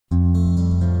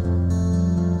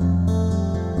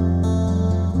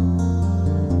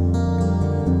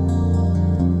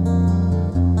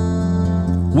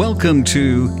Welcome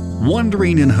to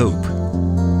Wandering in Hope.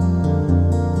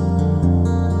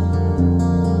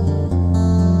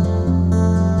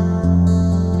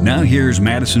 Now here's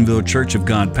Madisonville Church of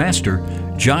God pastor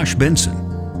Josh Benson.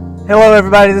 Hello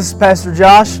everybody, this is Pastor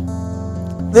Josh.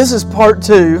 This is part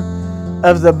 2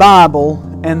 of the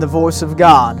Bible and the voice of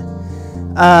God.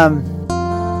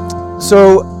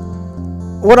 So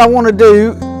what I want to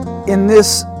do in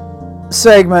this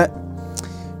segment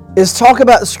is talk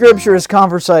about Scripture as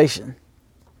conversation.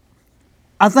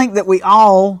 I think that we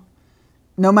all,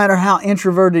 no matter how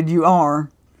introverted you are,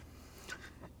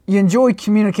 you enjoy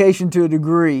communication to a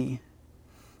degree.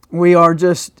 We are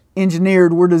just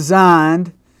engineered, we're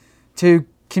designed to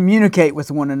communicate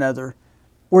with one another.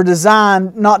 We're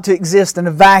designed not to exist in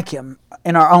a vacuum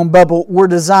in our own bubble. We're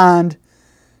designed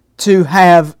to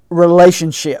have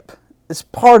relationship. It's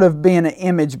part of being an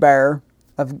image bearer,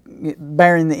 of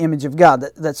bearing the image of God.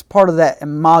 That's part of that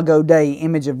Imago Dei,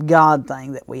 image of God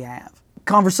thing that we have.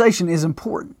 Conversation is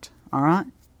important, all right?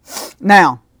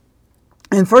 Now,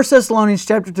 in 1 Thessalonians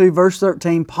chapter 2, verse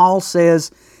 13, Paul says,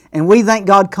 "And we thank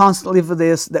God constantly for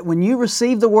this, that when you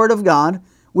received the word of God,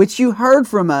 which you heard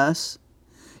from us,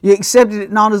 you accepted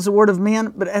it not as the word of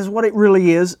men, but as what it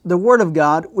really is, the word of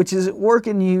God, which is at work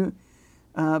in you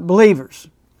believers."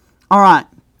 All right.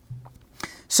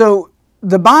 So,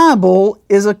 the Bible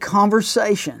is a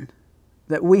conversation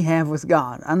that we have with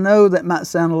God. I know that might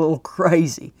sound a little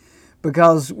crazy,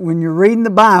 because when you're reading the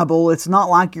Bible, it's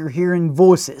not like you're hearing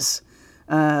voices,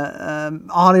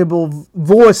 audible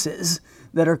voices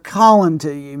that are calling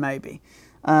to you maybe.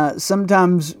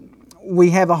 Sometimes we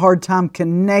have a hard time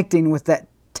connecting with that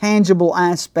tangible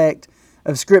aspect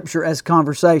of Scripture as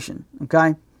conversation,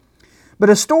 okay?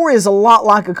 But a story is a lot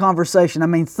like a conversation. I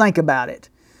mean, think about it.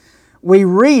 We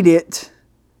read it,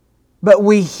 but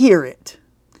we hear it.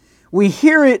 We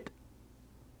hear it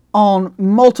on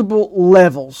multiple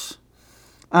levels.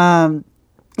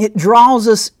 It draws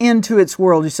us into its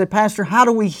world. You say, "Pastor, how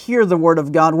do we hear the Word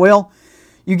of God?" Well,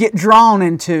 you get drawn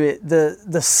into it.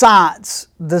 The sights,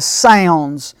 the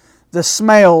sounds, the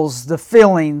smells, the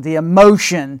feeling, the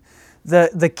emotion,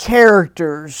 the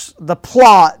characters, the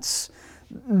plots,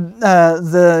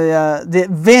 the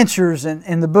adventures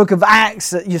in the book of Acts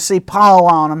that you see Paul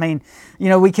on. I mean, you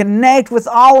know, we connect with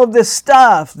all of this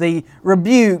stuff, the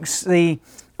rebukes, the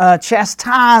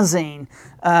chastising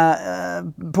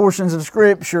portions of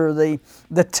Scripture,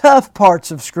 the tough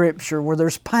parts of Scripture where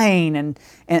there's pain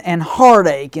and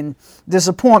heartache and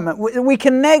disappointment. We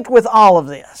connect with all of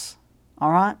this,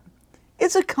 all right?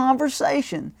 It's a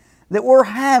conversation that we're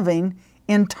having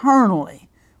internally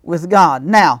with God.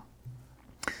 Now,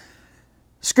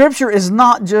 Scripture is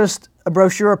not just a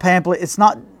brochure or pamphlet. It's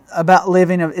not about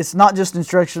living. It's not just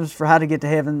instructions for how to get to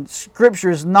heaven. Scripture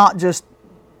is not just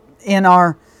in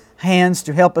our hands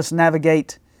to help us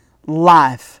navigate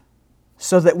life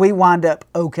so that we wind up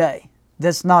okay.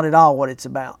 That's not at all what it's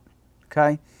about,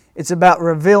 okay? It's about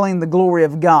revealing the glory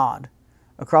of God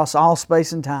across all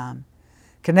space and time,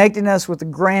 connecting us with the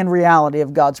grand reality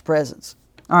of God's presence.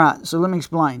 All right, so let me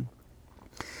explain.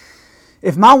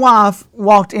 If my wife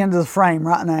walked into the frame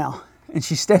right now and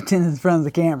she stepped into the front of the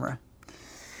camera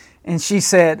and she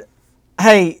said,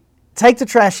 "Hey, take the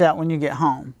trash out when you get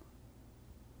home,"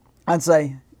 I'd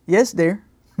say, "Yes, dear."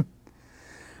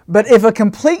 But if a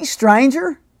complete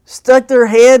stranger stuck their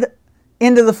head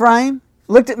into the frame,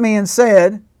 looked at me and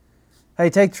said, "Hey,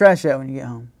 take the trash out when you get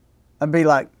home," I'd be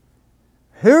like,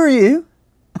 "Who are you?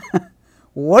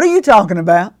 What are you talking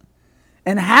about?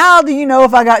 And how do you know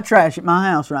if I got trash at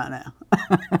my house right now?"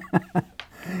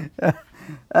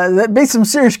 That'd be some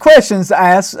serious questions to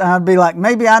ask. I'd be like,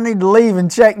 maybe I need to leave and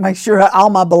check, make sure all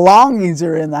my belongings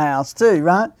are in the house too,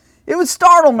 right? It would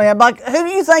startle me. I'm like, "Who do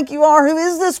you think you are? Who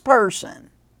is this person?"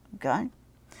 Okay?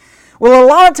 Well, a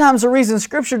lot of times the reason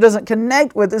Scripture doesn't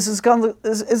connect with this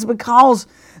is because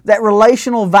that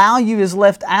relational value is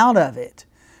left out of it.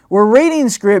 We're reading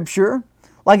Scripture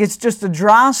like it's just a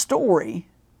dry story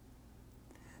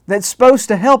that's supposed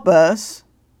to help us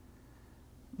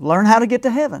learn how to get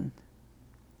to heaven.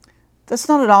 That's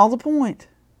not at all the point.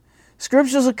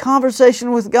 Scripture is a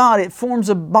conversation with God. It forms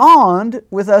a bond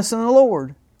with us and the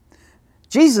Lord.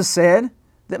 Jesus said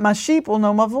that my sheep will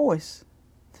know my voice.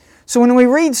 So when we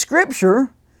read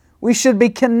Scripture, we should be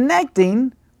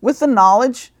connecting with the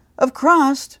knowledge of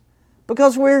Christ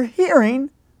because we're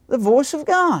hearing the voice of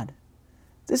God.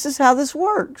 This is how this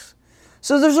works.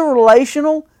 So there's a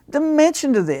relational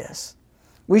dimension to this.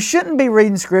 We shouldn't be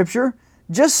reading Scripture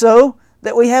just so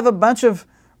that we have a bunch of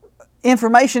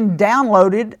information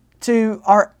downloaded to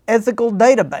our ethical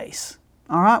database.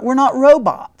 All right? We're not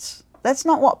robots. That's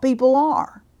not what people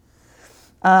are.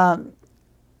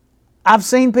 I've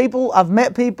seen people, I've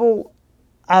met people,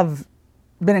 I've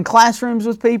been in classrooms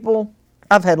with people,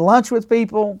 I've had lunch with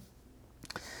people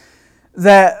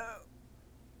that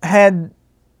had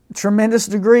tremendous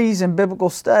degrees in biblical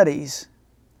studies,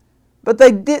 but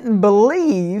they didn't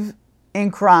believe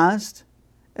in Christ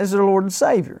as their Lord and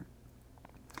Savior.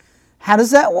 How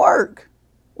does that work?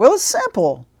 Well, it's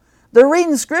simple. They're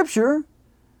reading Scripture,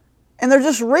 and they're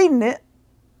just reading it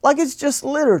like it's just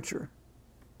literature.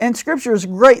 And Scripture is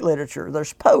great literature.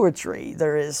 There's poetry,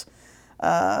 there is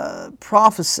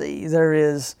prophecy, there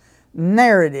is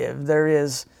narrative, there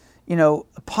is,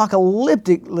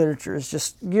 apocalyptic literature. It's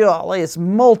just, golly, it's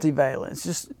multivalent. It's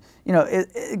just,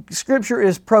 Scripture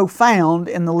is profound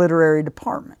in the literary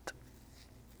department.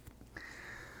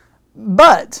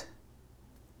 But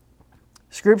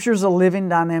Scripture is a living,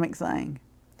 dynamic thing.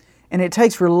 And it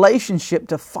takes relationship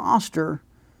to foster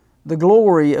the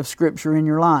glory of Scripture in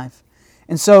your life.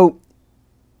 And so,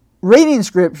 reading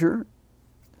Scripture,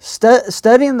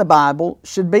 studying the Bible,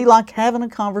 should be like having a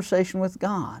conversation with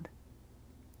God.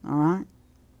 All right?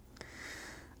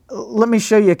 Let me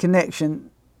show you a connection.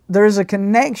 There is a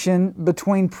connection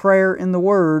between prayer and the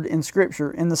Word in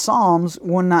Scripture. In the Psalms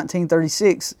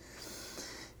 119:36,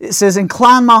 it says,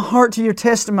 "Incline my heart to your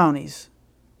testimonies."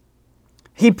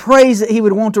 He prays that he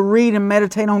would want to read and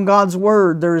meditate on God's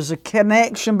Word. There is a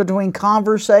connection between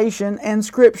conversation and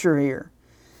Scripture here.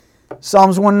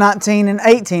 Psalms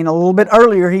 119:18, a little bit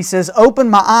earlier, he says, "Open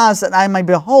my eyes that I may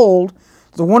behold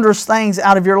the wondrous things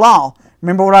out of your law."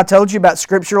 Remember what I told you about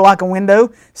Scripture like a window?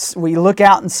 We look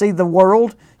out and see the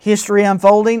world, history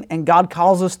unfolding, and God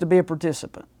calls us to be a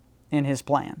participant in His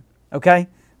plan. Okay?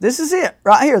 This is it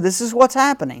right here. This is what's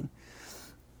happening.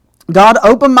 God,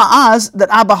 open my eyes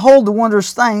that I behold the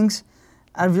wondrous things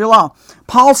out of your law.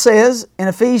 Paul says in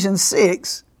Ephesians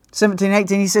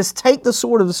 6:17-18, he says, "Take the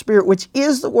sword of the Spirit, which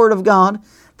is the Word of God,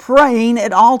 praying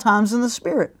at all times in the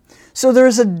Spirit." So there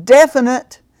is a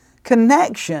definite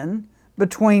connection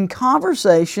between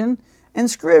conversation and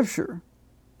Scripture.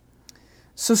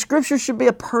 So Scripture should be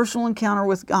a personal encounter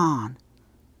with God.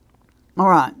 All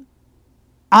right.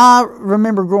 I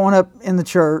remember growing up in the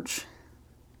church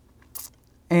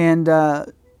and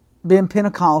being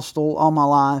Pentecostal all my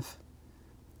life.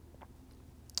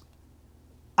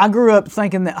 I grew up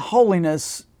thinking that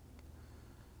holiness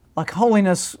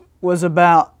was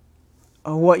about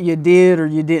what you did or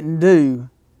you didn't do.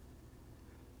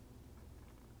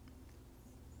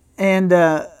 And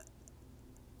I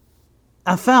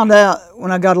found out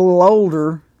when I got a little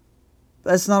older,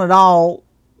 that's not at all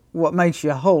what makes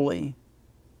you holy.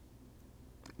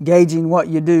 Gauging what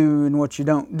you do and what you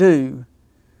don't do.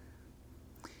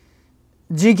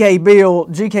 G.K.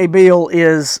 Beale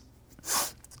is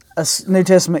a New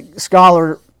Testament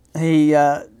scholar. He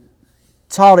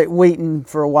taught at Wheaton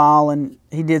for a while, and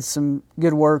he did some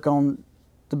good work on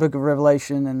the book of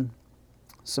Revelation and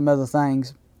some other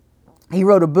things. He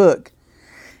wrote a book,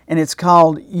 and it's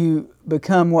called "You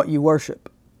Become What You Worship."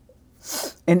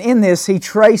 And in this, he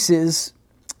traces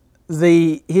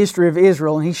the history of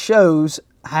Israel, and he shows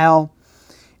how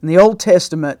in the Old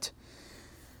Testament,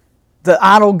 the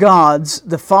idol gods,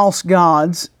 the false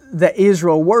gods that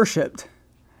Israel worshipped,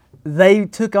 they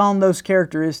took on those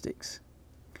characteristics.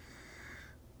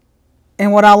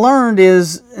 And what I learned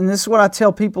is, and this is what I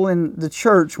tell people in the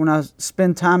church when I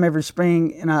spend time every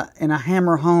spring and I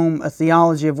hammer home a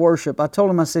theology of worship, I told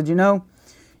them, I said,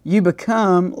 you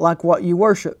become like what you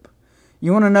worship.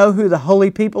 You want to know who the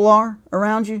holy people are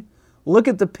around you? Look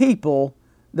at the people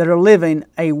that are living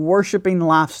a worshiping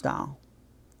lifestyle.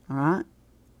 All right?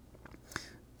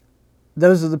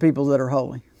 Those are the people that are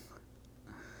holy.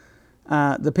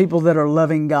 The people that are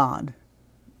loving God.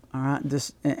 All right?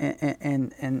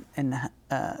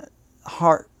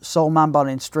 Heart, soul, mind,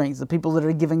 body, and strength. The people that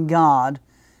are giving God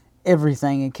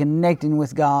everything and connecting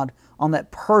with God on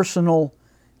that personal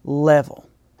level.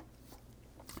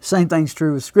 Same thing's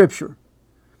true with Scripture.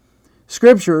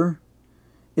 Scripture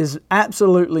is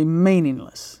absolutely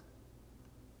meaningless.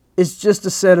 It's just a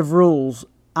set of rules,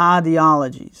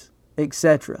 ideologies,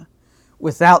 etc.,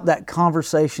 without that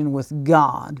conversation with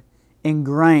God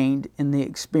ingrained in the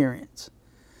experience.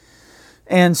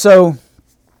 And so,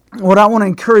 what I want to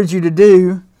encourage you to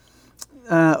do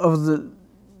over the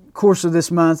course of this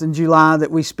month in July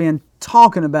that we spend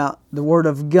talking about the Word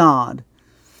of God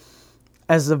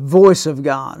as the voice of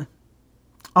God,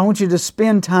 I want you to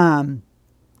spend time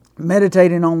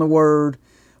meditating on the Word,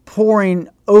 poring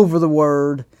over the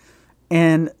Word,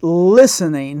 and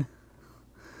listening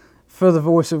for the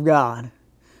voice of God.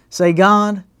 Say,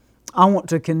 God, I want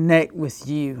to connect with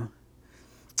you.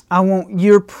 I want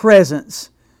your presence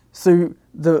through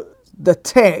the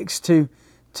text to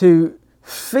to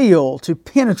feel, to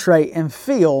penetrate and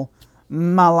feel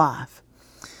my life.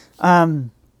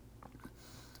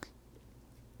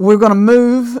 We're going to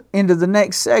move into the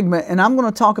next segment, and I'm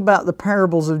going to talk about the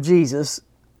parables of Jesus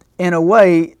in a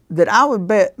way that I would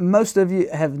bet most of you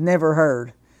have never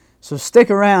heard. So stick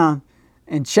around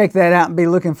and check that out and be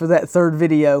looking for that third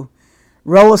video.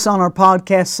 Roll us on our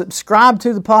podcast. Subscribe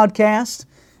to the podcast,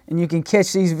 and you can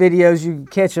catch these videos. You can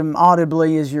catch them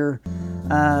audibly as you're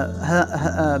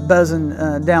buzzing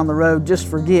down the road. Don't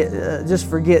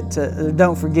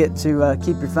forget to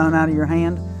keep your phone out of your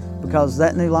hand, because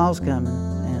that new law's coming,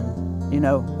 and you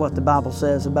know what the Bible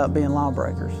says about being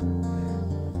lawbreakers.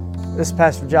 This is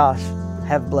Pastor Josh.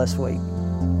 Have a blessed week.